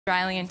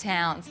Australian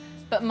towns,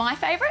 but my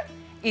favourite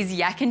is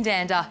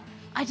Yackandandah.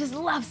 I just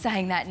love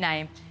saying that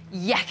name,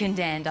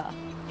 Yackandandah.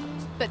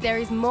 But there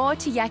is more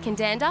to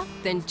Yackandandah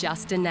than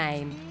just a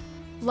name.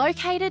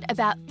 Located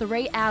about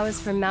 3 hours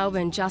from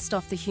Melbourne, just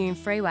off the Hume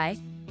Freeway,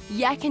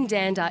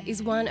 Yackandandah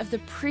is one of the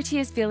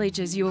prettiest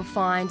villages you will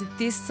find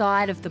this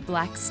side of the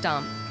Black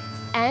Stump.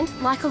 And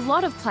like a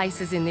lot of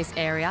places in this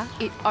area,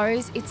 it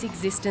owes its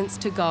existence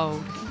to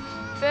gold.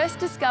 First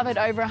discovered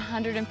over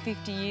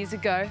 150 years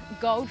ago,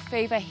 gold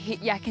fever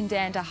hit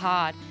Yackandandah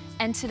hard,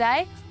 and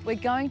today we're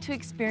going to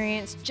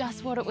experience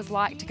just what it was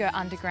like to go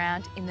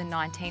underground in the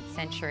 19th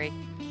century.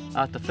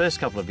 After the first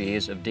couple of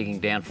years of digging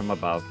down from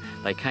above,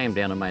 they came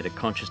down and made a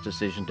conscious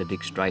decision to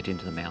dig straight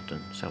into the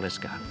mountain. So let's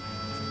go.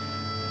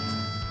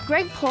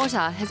 Greg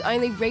Porter has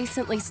only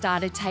recently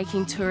started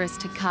taking tourists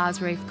to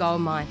Carrs Reef Gold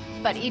Mine,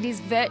 but it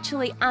is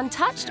virtually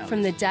untouched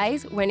from the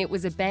days when it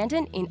was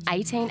abandoned in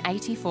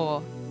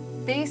 1884.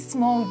 These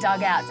small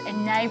dugouts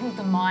enabled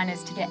the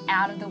miners to get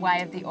out of the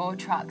way of the ore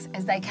trucks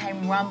as they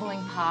came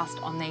rumbling past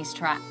on these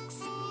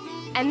tracks.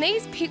 And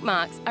these pit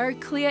marks are a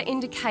clear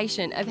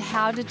indication of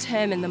how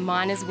determined the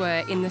miners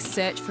were in the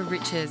search for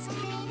riches.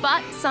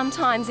 But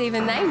sometimes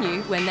even they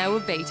knew when they were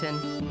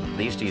beaten.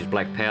 They used to use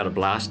black powder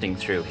blasting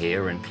through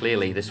here, and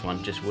clearly this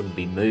one just wouldn't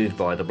be moved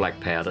by the black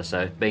powder.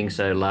 So being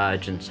so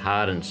large and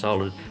hard and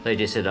solid, they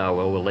just said, oh,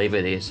 well, we'll leave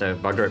it here, so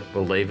bugger it,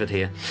 we'll leave it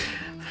here.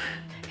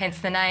 Hence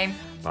the name.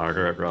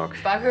 Bugger it rock.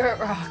 Bugger it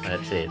rock.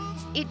 That's it.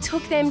 It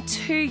took them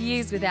 2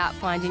 years without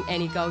finding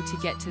any gold to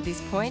get to this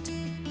point.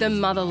 The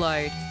Mother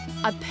Lode,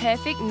 a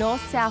perfect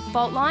north-south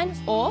fault line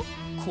or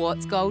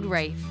quartz gold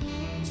reef.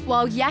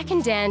 While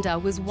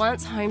Yackandandah was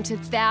once home to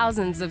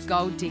thousands of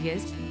gold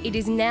diggers, it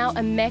is now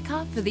a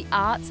mecca for the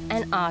arts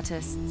and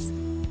artists.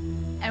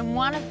 And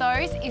one of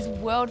those is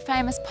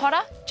world-famous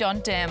potter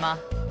John Dermer.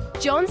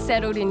 John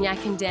settled in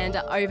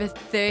Yackandandah over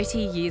 30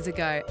 years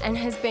ago and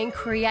has been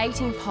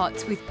creating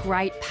pots with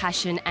great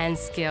passion and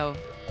skill.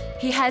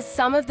 He has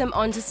some of them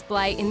on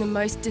display in the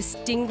most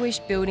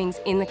distinguished buildings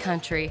in the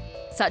country,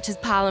 such as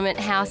Parliament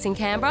House in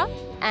Canberra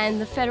and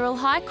the Federal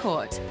High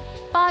Court.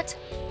 But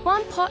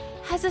one pot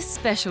has a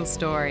special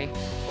story.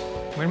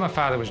 When my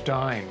father was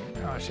dying,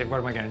 I said,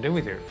 what am I going to do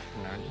with you?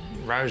 You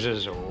know,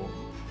 roses or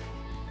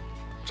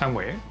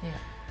somewhere. Yeah.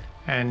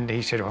 And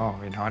he said, oh,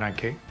 you know, I don't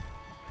care.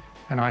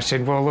 And I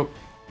said, well, look,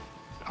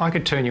 I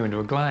could turn you into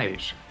a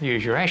glaze,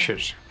 use your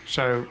ashes.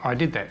 So I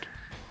did that.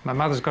 My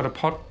mother's got a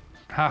pot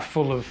half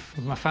full of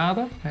my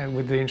father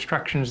with the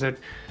instructions that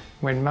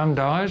when Mum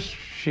dies,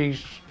 she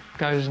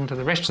goes into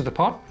the rest of the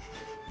pot,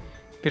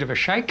 bit of a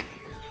shake,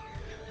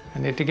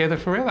 and they're together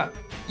forever.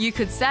 You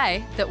could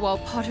say that while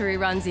pottery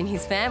runs in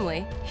his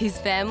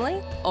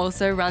family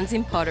also runs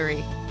in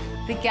pottery.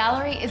 The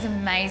gallery is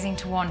amazing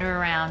to wander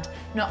around.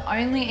 Not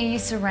only are you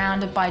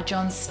surrounded by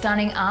John's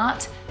stunning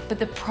art, but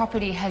the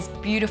property has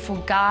beautiful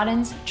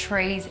gardens,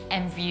 trees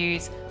and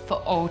views for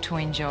all to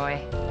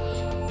enjoy.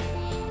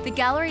 The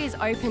gallery is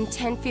open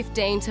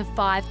 10:15 to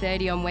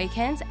 5:30 on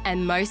weekends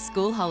and most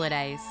school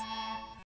holidays.